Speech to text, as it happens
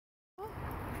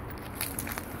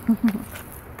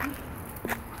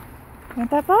Want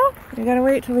that ball? You gotta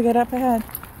wait till we get up ahead.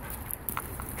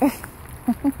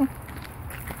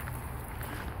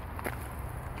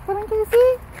 Come on,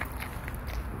 Casey.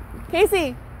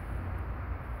 Casey!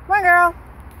 Come on, girl.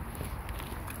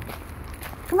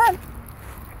 Come on.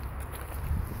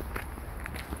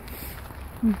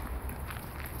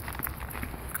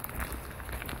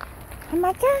 Come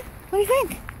on, sir. What do you think?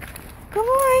 Good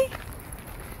boy.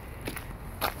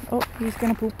 Oh, he's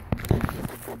gonna poop.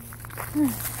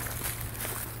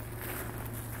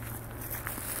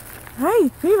 Hi,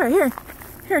 Beaver, here.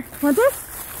 Here, want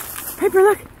this? Piper,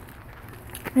 look.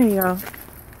 There you go.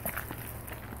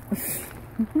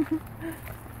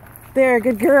 There,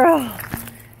 good girl.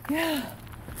 Yeah.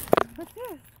 What's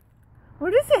this?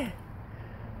 What is it?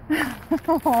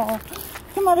 Oh,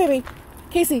 come on, baby.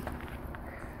 Casey.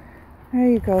 There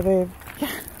you go, babe.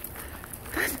 Yeah.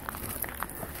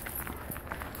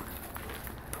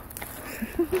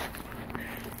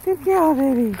 Good girl,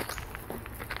 baby.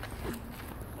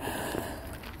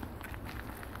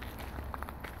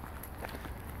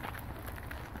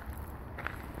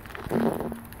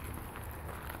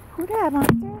 Who that,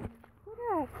 monster? Who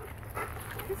that?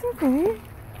 It's okay.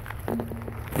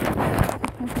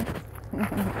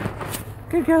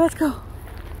 Good girl, let's go.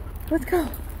 Let's go.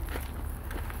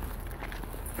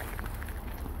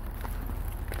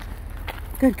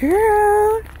 Good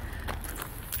girl.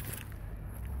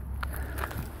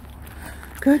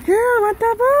 Good girl, want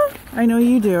that ball? I know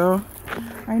you do.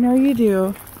 I know you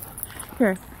do.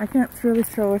 Here, I can't really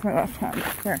throw with my left hand.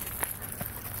 Here.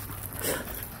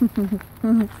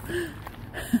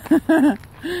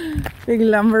 Big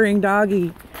lumbering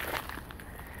doggy.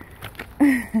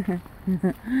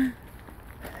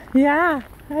 Yeah,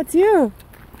 that's you,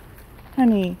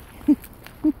 honey.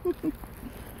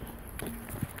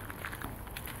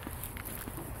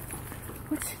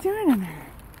 What's she doing in there?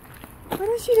 What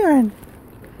is she doing?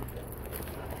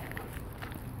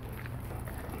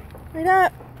 Right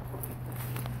up.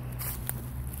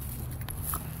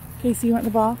 Casey, you want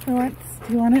the ball for once?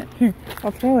 Do you want it? Here,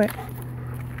 I'll throw it.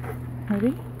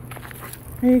 Ready?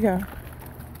 There you go.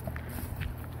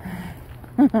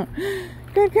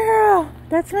 Good girl.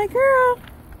 That's my girl.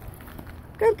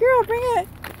 Good girl. Bring it.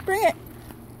 Bring it.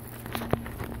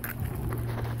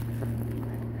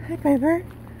 Hi, Piper.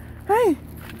 Hi.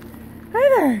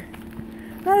 Hi there.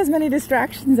 Not as many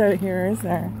distractions out here, is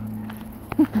there?